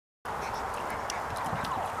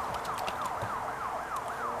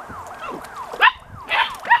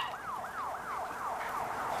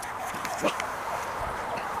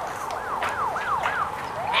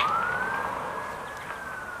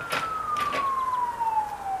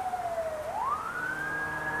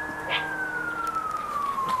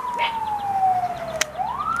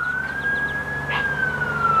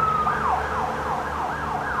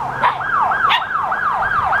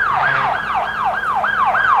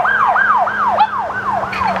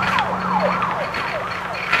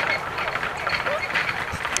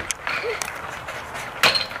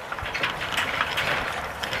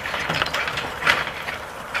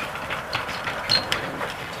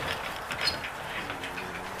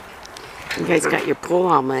You guys got your pool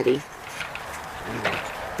all muddy.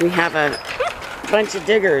 We have a bunch of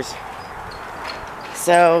diggers.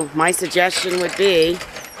 So my suggestion would be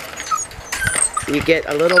you get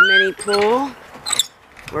a little mini pool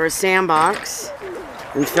or a sandbox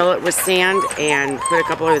and fill it with sand and put a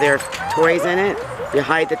couple of their toys in it. You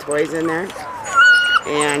hide the toys in there.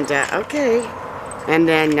 And, okay. And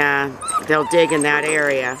then they'll dig in that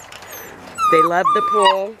area. They love the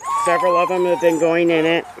pool. Several of them have been going in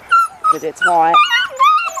it because it's hot.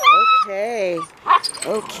 Okay.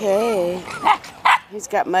 Okay. He's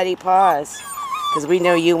got muddy paws because we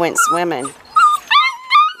know you went swimming.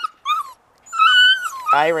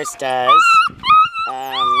 Iris does.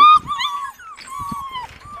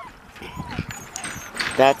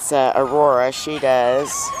 That's Aurora. She does.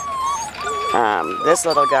 This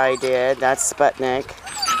little guy did. That's Sputnik.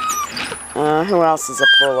 Who else is a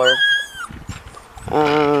puller?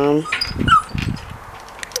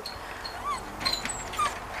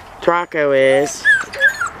 Draco is.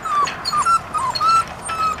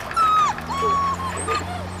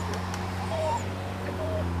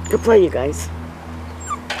 Go play, you guys.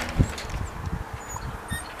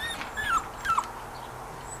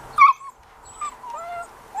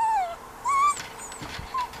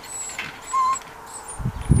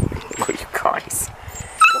 Oh, you guys.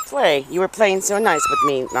 Go play. You were playing so nice with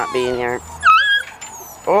me not being here.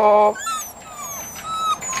 Oh.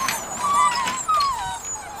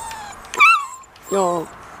 No.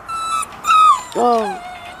 Oh.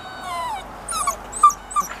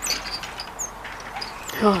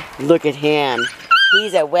 Oh. Look at him.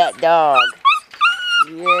 He's a wet dog.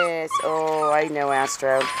 Yes. Oh, I know,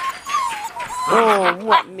 Astro. Oh,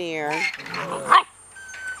 what mirror?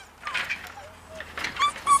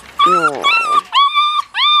 Oh.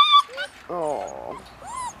 Oh.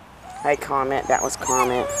 Hi, Comet. That was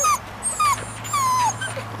Comet.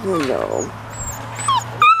 Oh, no.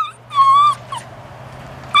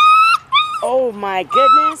 Oh, my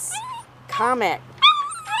goodness. Comet.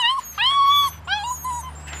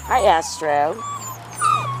 Hi, Astro.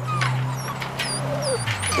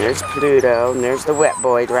 There's Pluto, and there's the wet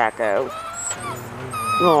boy, Draco.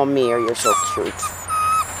 Oh, Mir, you're so cute.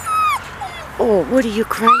 Oh, what are you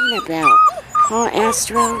crying about? Huh,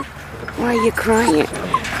 Astro? Why are you crying?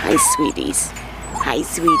 Hi, sweeties. Hi,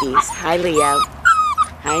 sweeties. Hi, Leo.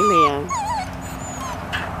 Hi, Leo.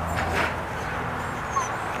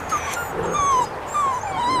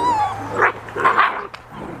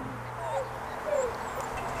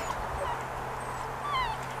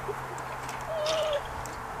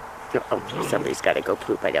 Uh-oh, somebody's got to go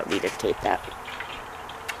poop. I don't need to tape that.